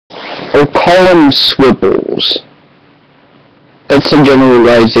or call them SWPLs. That's the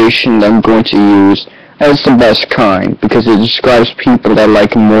generalization that I'm going to use, and it's the best kind, because it describes people that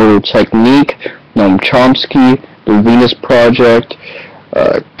like Immortal Technique, Noam Chomsky, the Venus Project,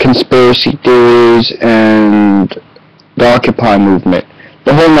 conspiracy theories, and the Occupy movement.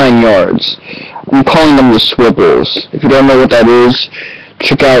 The whole 9 yards. I'm calling them the SWPLs. If you don't know what that is,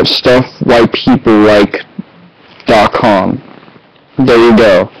 check out stuffwhitepeoplelike.com. There you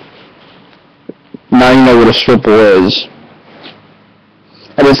go. Now you know what a SWPL is.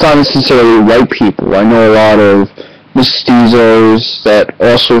 And it's not necessarily white people. I know a lot of mestizos that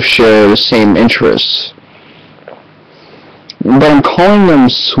also share the same interests. But I'm calling them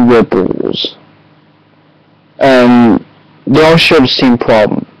SWPLs. And they all share the same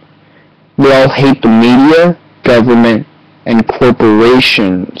problem. They all hate the media, government, and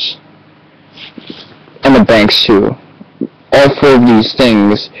corporations. And the banks too. All 4 of these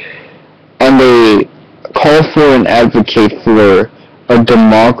things. And they call for and advocate for a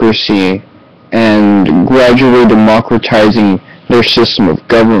democracy and gradually democratizing their system of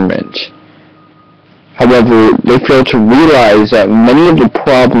government. However, they fail to realize that many of the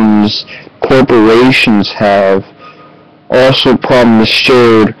problems corporations have are also problems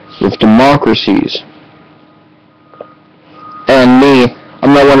shared with democracies. And me,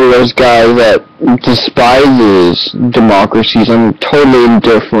 I'm not one of those guys that despises democracies. I'm totally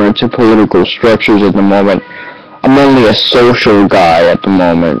indifferent to political structures at the moment. I'm only a social guy at the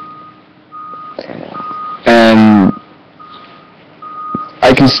moment. And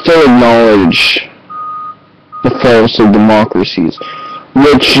I can still acknowledge the faults of democracies,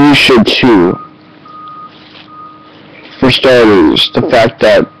 which you should too. For starters, the fact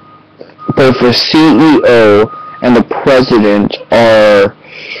that both the CEO and the president are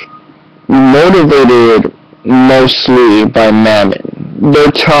motivated mostly by mammon.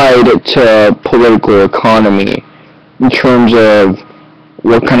 They're tied to political economy in terms of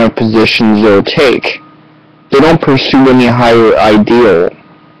what kind of positions they'll take. They don't pursue any higher ideal.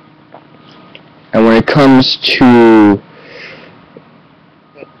 And when it comes to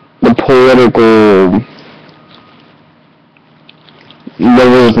the political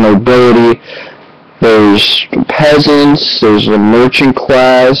levels of nobility, there's peasants, there's the merchant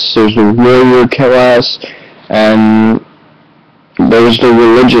class, there's the warrior class, and there's the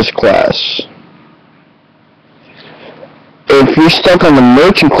religious class. If you're stuck on the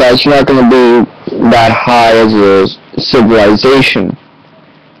merchant class, you're not going to be that high as a civilization.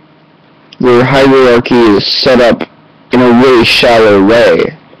 Your hierarchy is set up in a really shallow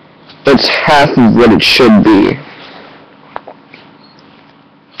way. It's half of what it should be.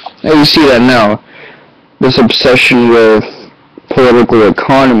 And you see that now. This obsession with political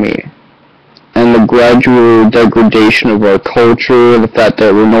economy and the gradual degradation of our culture, the fact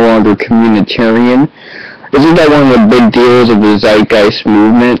that we're no longer communitarian. Isn't that one of the big deals of the Zeitgeist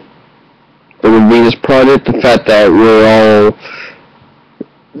movement, or the Venus Project? The fact that we're all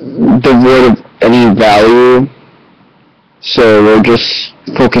devoid of any value, so we're just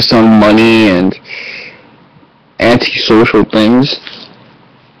focused on money and antisocial things.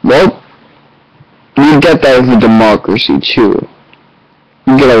 Well, you get that with a democracy too.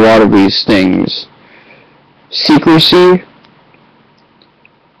 You get a lot of these things. Secrecy,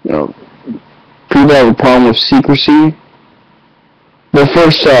 people have a problem with secrecy. Well,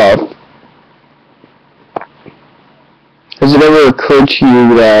 first off, has it ever occurred to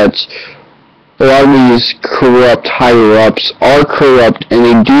you that a lot of these corrupt higher-ups are corrupt and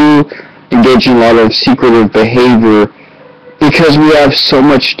they do engage in a lot of secretive behavior because we have so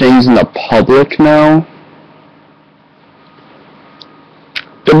much things in the public now?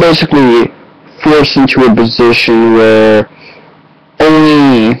 They're basically forced into a position where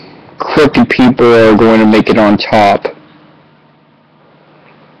only crooked people are going to make it on top.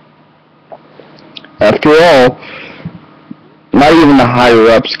 After all, not even the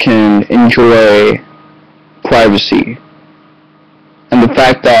higher-ups can enjoy privacy. And the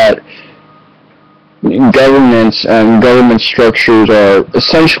fact that governments and government structures are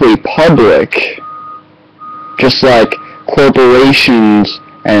essentially public, just like corporations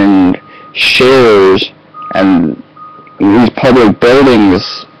and shares and these public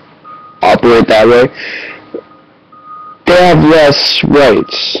buildings operate that way, they have less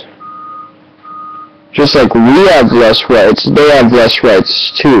rights. Just like we have less rights, they have less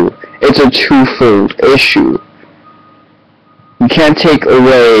rights too. It's a twofold issue. You can't take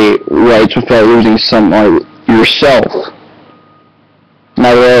away rights without losing some yourself.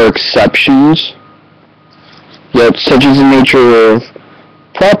 Now there are exceptions, yet such is the nature of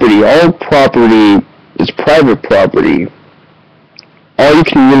property. All property is private property. all you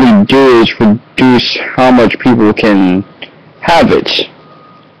can really do is reduce how much people can have it,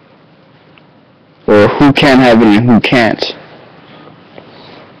 or who can have it and who can't.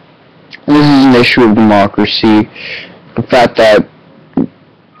 And this is an issue of democracy. The fact that,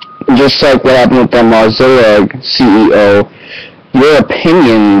 just like what happened with the Mozilla CEO, your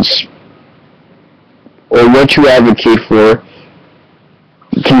opinions or what you advocate for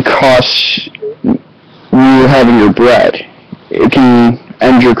can cost you having your bread. It can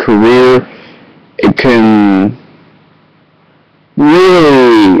end your career. It can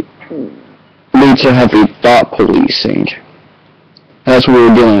really lead to heavy thought policing. And that's what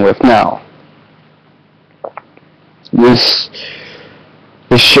we're dealing with now. This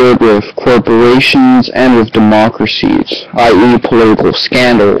is shared with corporations and with democracies, i.e. political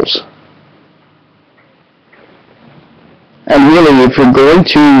scandals. And really, if you're going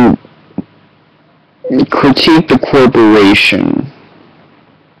to critique the corporation,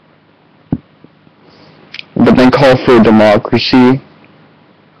 but then call for a democracy,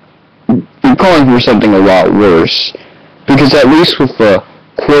 you're calling for something a lot worse. Because at least with a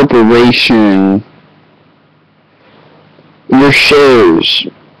corporation, your shares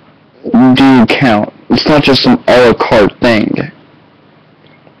do count. It's not just some a la carte thing.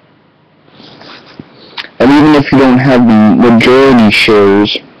 And even if you don't have the majority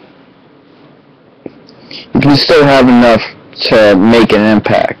shares, you can still have enough to make an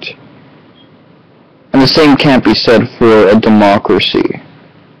impact. And the same can't be said for a democracy.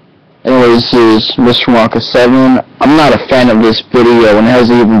 Anyways, this is Mr. Wonka 7. I'm not a fan of this video and it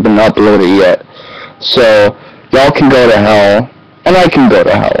hasn't even been uploaded yet. So, y'all can go to hell, and I can go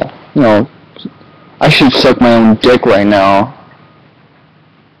to hell. You know, I should suck my own dick right now.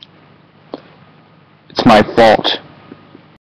 It's my fault.